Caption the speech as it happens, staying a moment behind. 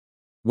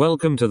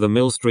Welcome to the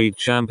Millstreet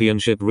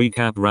Championship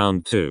Recap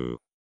Round 2.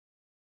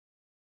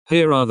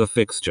 Here are the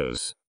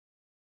fixtures.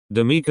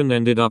 Dominican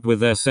ended up with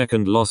their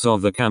second loss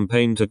of the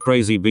campaign to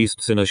Crazy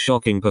Beasts in a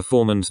shocking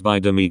performance by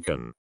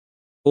Dominican.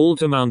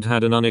 Altamont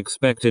had an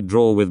unexpected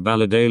draw with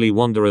Balladaily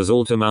Wanderers.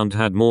 Altamont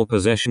had more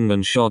possession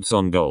than shots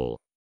on goal.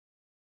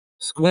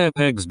 Square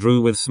Pegs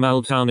drew with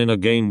Smalltown in a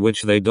game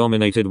which they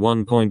dominated.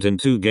 1 point in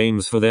 2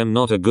 games for them,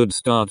 not a good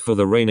start for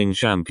the reigning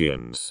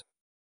champions.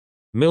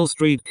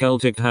 Millstreet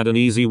Celtic had an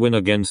easy win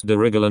against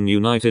Dirigalan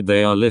United.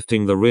 They are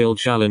lifting. The real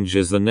challenge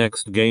is the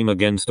next game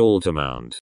against Altamont.